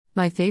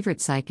My favorite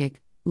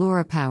psychic,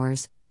 Laura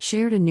Powers,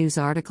 shared a news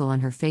article on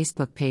her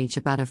Facebook page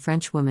about a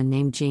French woman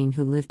named Jean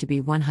who lived to be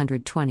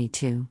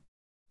 122.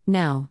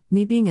 Now,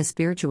 me being a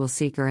spiritual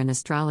seeker and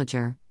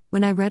astrologer,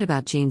 when I read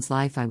about Jean's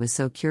life, I was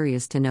so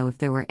curious to know if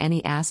there were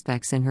any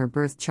aspects in her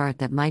birth chart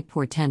that might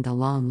portend a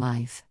long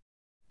life.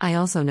 I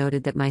also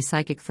noted that my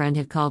psychic friend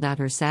had called out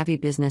her savvy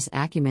business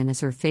acumen as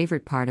her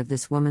favorite part of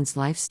this woman's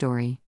life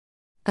story.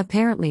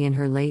 Apparently, in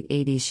her late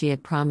 80s, she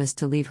had promised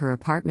to leave her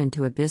apartment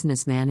to a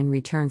businessman in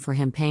return for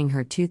him paying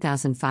her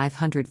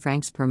 2,500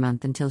 francs per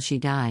month until she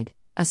died,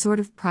 a sort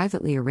of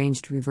privately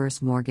arranged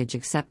reverse mortgage,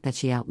 except that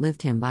she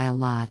outlived him by a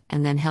lot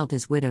and then held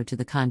his widow to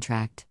the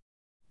contract.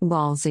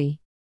 Ballsy.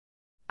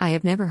 I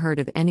have never heard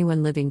of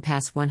anyone living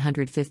past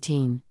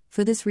 115.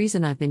 For this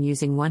reason, I've been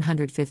using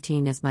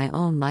 115 as my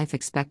own life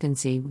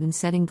expectancy when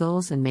setting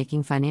goals and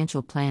making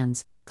financial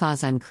plans,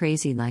 cause I'm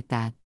crazy like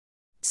that.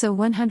 So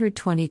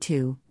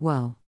 122,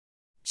 whoa.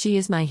 She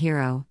is my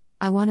hero,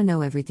 I want to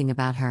know everything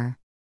about her.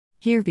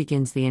 Here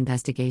begins the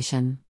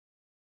investigation.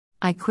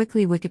 I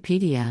quickly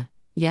Wikipedia,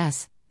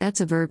 yes,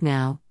 that's a verb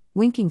now,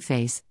 winking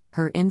face,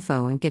 her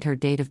info and get her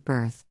date of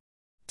birth.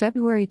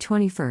 February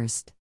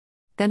 21st.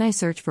 Then I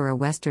search for a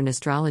Western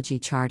astrology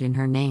chart in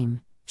her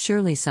name.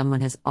 Surely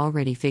someone has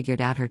already figured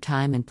out her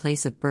time and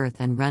place of birth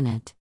and run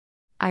it.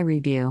 I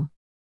review.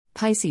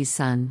 Pisces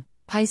Sun,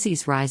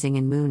 Pisces rising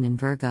and moon in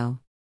Virgo.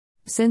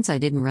 Since I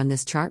didn't run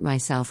this chart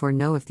myself or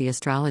know if the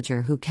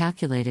astrologer who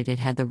calculated it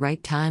had the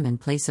right time and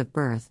place of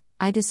birth,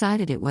 I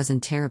decided it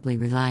wasn't terribly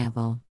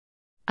reliable.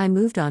 I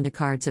moved on to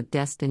cards of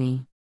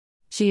destiny.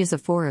 She is a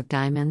Four of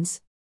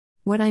Diamonds.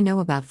 What I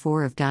know about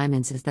Four of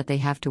Diamonds is that they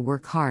have to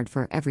work hard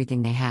for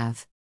everything they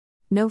have.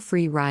 No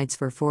free rides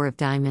for Four of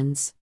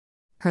Diamonds.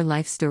 Her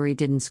life story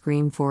didn't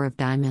scream Four of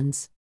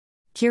Diamonds.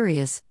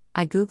 Curious,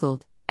 I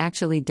googled,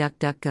 actually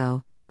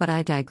DuckDuckGo, but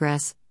I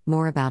digress,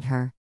 more about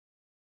her.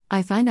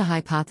 I find a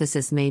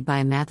hypothesis made by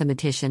a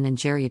mathematician and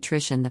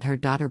geriatrician that her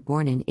daughter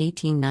born in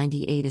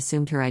 1898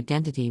 assumed her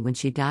identity when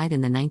she died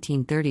in the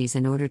 1930s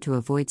in order to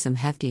avoid some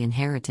hefty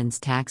inheritance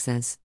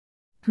taxes.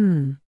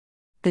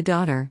 The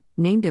daughter,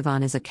 named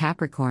Yvonne, is a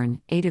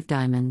Capricorn, Eight of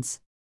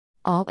Diamonds.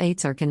 All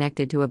eights are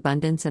connected to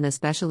abundance, and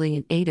especially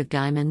an Eight of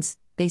Diamonds,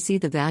 they see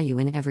the value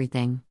in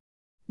everything.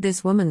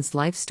 This woman's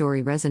life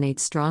story resonates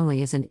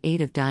strongly as an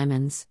Eight of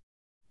Diamonds.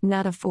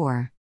 Not a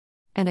Four.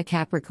 And a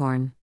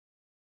Capricorn.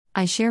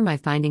 I share my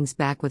findings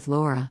back with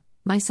Laura,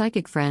 my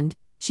psychic friend.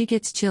 She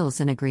gets chills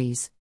and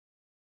agrees.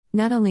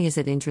 Not only is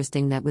it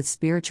interesting that with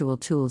spiritual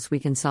tools we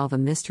can solve a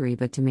mystery,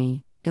 but to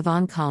me,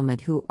 Yvonne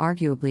Calment, who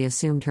arguably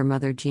assumed her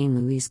mother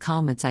Jean-Louise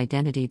Calment's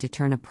identity to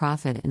turn a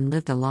profit and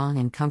lived a long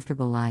and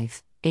comfortable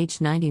life,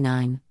 aged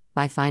 99,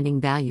 by finding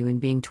value in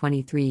being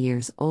 23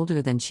 years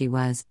older than she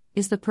was,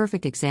 is the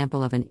perfect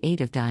example of an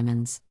Eight of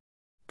Diamonds.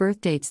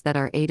 Birth dates that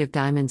are Eight of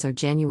Diamonds are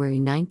January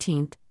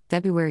 19th,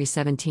 February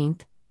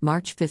 17th,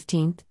 March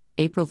 15th,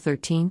 April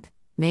 13th,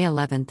 May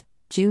 11th,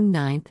 June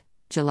 9th,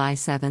 July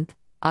 7th,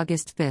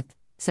 August 5th,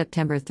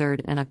 September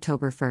 3rd and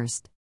October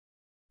 1st.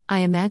 I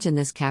imagine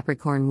this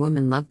Capricorn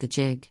woman loved the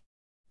jig.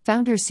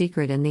 Found her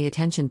secret and the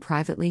attention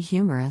privately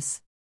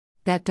humorous.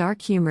 That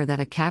dark humor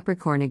that a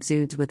Capricorn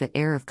exudes with the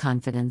air of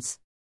confidence.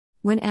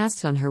 When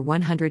asked on her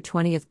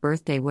 120th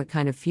birthday what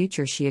kind of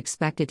future she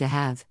expected to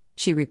have,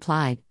 she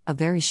replied, a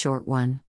very short one.